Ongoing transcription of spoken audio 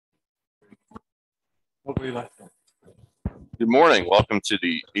Good morning. Welcome to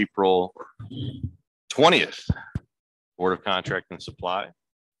the April 20th Board of Contract and Supply.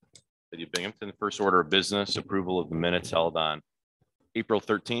 City of Binghamton. The first order of business, approval of the minutes held on April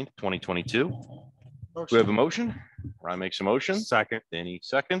 13th, 2022. Do we have a motion? Ryan makes a motion. Second. Danny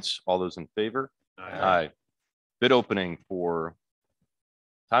seconds. All those in favor? Aye. Bid opening for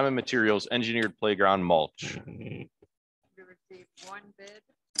time and materials engineered playground mulch. We received one bid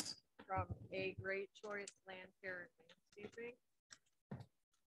from A Great Choice Land Care and Landscaping.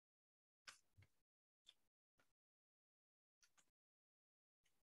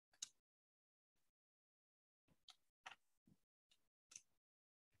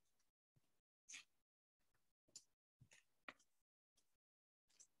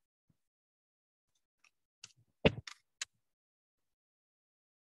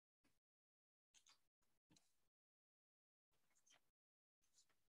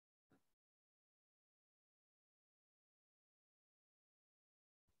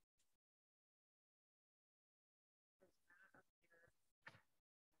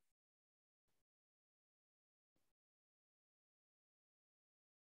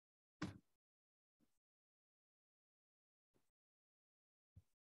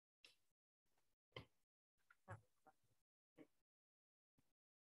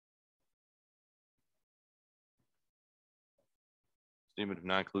 Statement of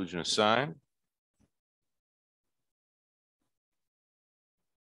non-inclusion is signed.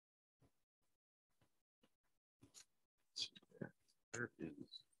 Where is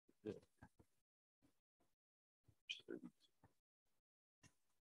it?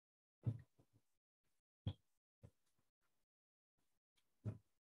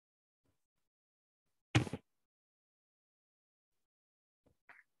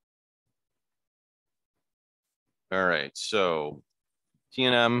 All right, so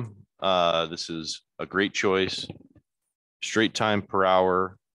T&M, this is a great choice. Straight time per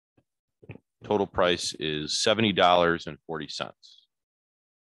hour. Total price is $70.40.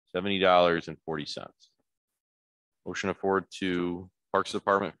 $70.40. Motion to forward to Parks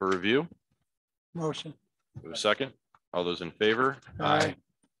Department for review. Motion. We have a second. All those in favor? Aye.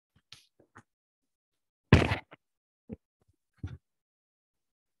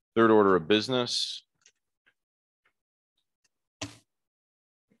 Third order of business.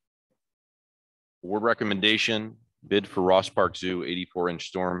 Board recommendation, bid for Ross Park Zoo 84-inch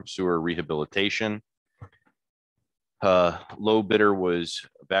storm sewer rehabilitation. Low bidder was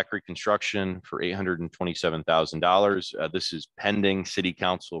Back Reconstruction for $827,000. This is pending city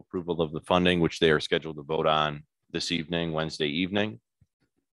council approval of the funding, which they are scheduled to vote on this evening, Wednesday evening. Do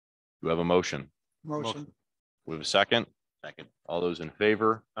we have a motion? Motion. We have a second? Second. All those in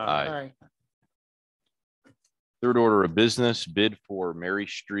favor? Aye. Third order of business, bid for Mary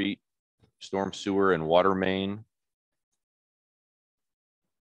Street storm sewer and water main.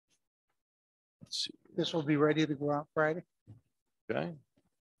 Let's see. This will be ready to go out Friday. Okay. Do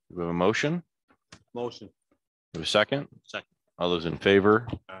we have a motion? Motion. We have a second? Second. All those in favor?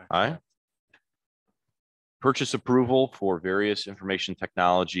 Aye. Aye. Purchase approval for various information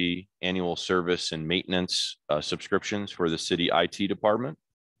technology, annual service and maintenance subscriptions for the city IT department.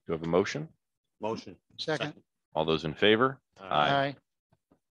 Do we have a motion? Motion. Second. All those in favor? Aye.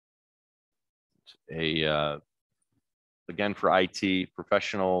 Again, for IT,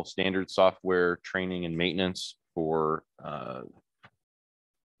 professional standard software training and maintenance for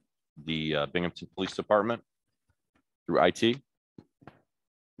the Binghamton Police Department through IT.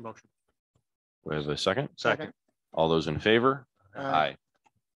 Motion. We have a second. Second. All those in favor? Aye.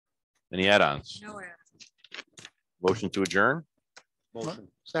 Any add-ons? No add. Motion to adjourn? Motion.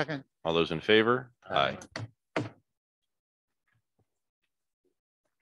 Second. All those in favor? Aye. Aye.